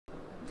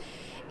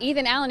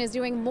Ethan Allen is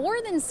doing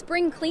more than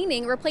spring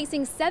cleaning,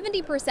 replacing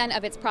 70%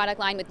 of its product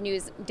line with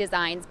new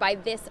designs by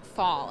this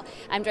fall.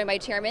 I'm joined by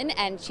Chairman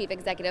and Chief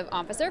Executive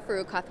Officer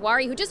Farooq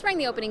Kathwari, who just rang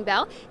the opening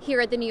bell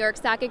here at the New York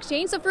Stock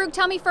Exchange. So Farooq,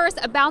 tell me first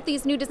about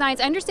these new designs.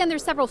 I understand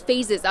there's several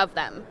phases of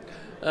them.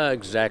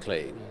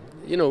 Exactly.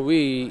 You know,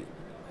 we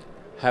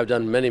have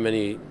done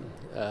many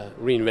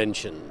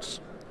reinventions.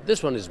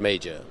 This one is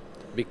major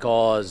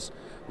because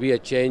we are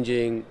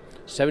changing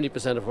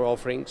 70% of our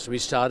offerings. We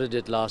started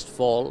it last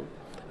fall,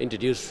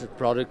 introduced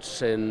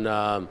products in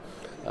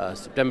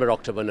September,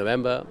 October,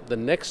 November. The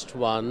next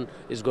one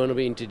is going to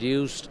be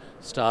introduced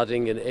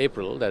starting in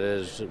April, that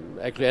is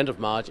actually end of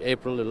March,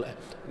 April, it'll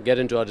get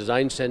into our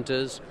design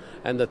centers.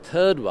 And the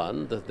third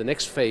one, the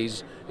next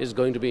phase, is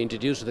going to be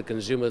introduced to the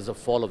consumers the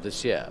fall of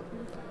this year.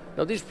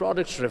 Now these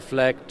products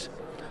reflect,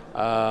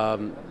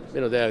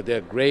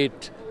 they're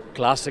great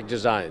classic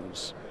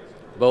designs,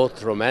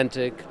 both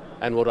romantic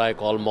and what I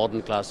call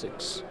modern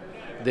classics.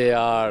 They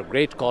are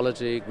great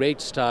quality,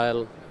 great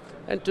style,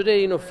 and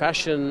today,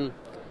 fashion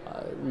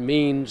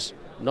means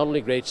not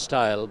only great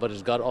style, but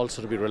it's got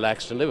also to be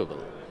relaxed and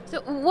livable.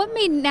 So what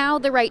made now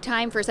the right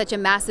time for such a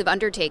massive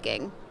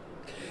undertaking?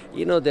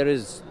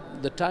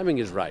 The timing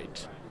is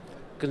right.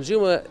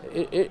 Consumer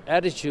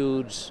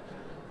attitudes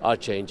are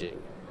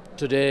changing.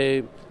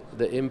 Today,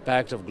 the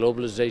impact of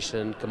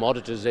globalization,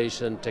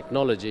 commoditization,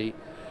 technology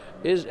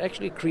is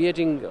actually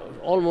creating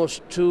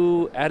almost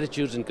two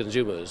attitudes in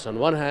consumers. On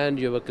one hand,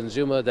 you have a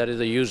consumer that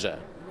is a user.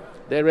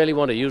 They really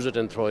want to use it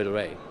and throw it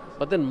away.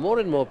 But then more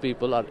and more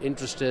people are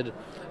interested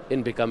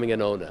in becoming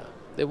an owner.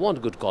 They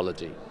want good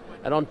quality.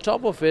 And on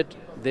top of it,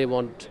 they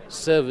want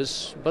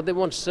service, but they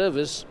want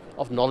service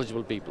of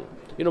knowledgeable people.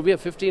 We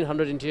have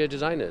 1,500 interior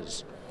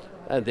designers,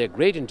 and they're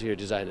great interior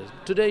designers.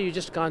 Today, you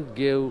just can't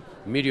give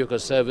mediocre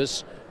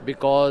service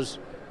because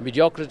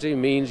mediocrity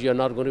means you're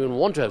not going to even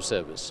want to have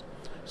service.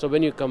 So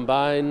when you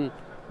combine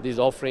these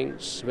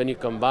offerings, when you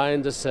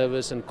combine the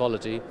service and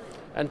quality,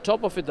 and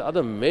top of it, the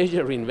other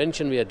major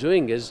reinvention we are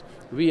doing is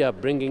we are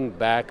bringing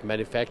back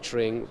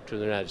manufacturing to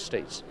the United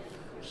States.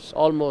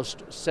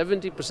 Almost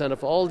 70%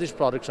 of all these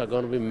products are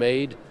going to be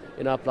made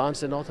in our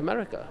plants in North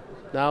America.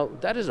 Now,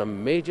 that is a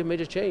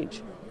major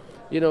change.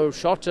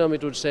 Short term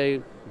it would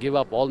say give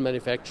up all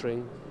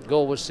manufacturing,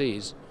 go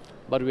overseas,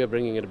 but we are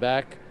bringing it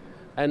back,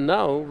 and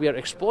now we are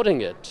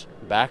exporting it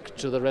back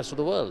to the rest of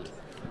the world.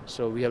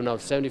 So we have now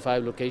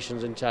 75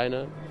 locations in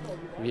China.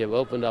 We have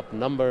opened up a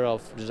number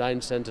of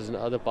design centers in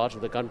other parts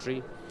of the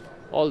country,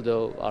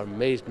 although our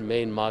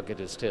main market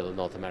is still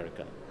North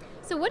America.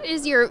 So what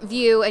is your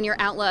view and your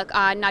outlook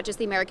on not just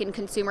the American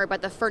consumer,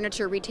 but the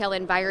furniture retail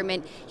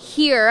environment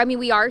here? I mean,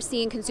 we are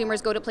seeing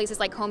consumers go to places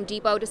like Home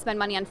Depot to spend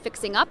money on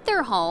fixing up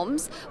their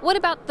homes. What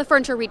about the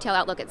furniture retail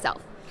outlook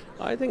itself?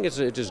 I think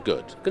it is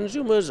good.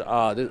 Consumers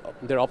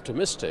they're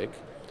optimistic,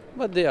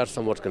 but they are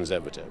somewhat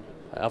conservative.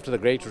 After the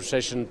Great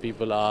Recession,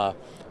 people are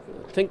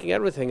thinking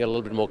everything a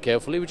little bit more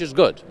carefully, which is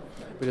good,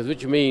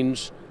 which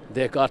means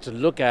they've got to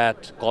look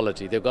at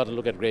quality, they've got to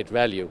look at great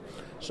value.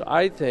 So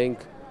I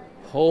think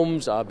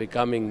homes are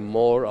becoming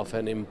more of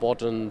an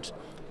important,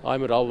 I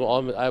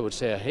would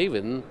say a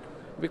haven,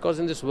 because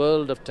in this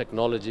world of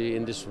technology,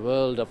 in this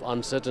world of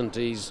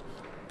uncertainties,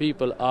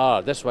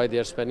 that's why they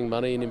are spending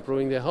money in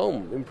improving their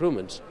home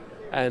improvements,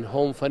 and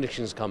home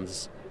furnishings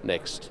comes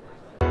next.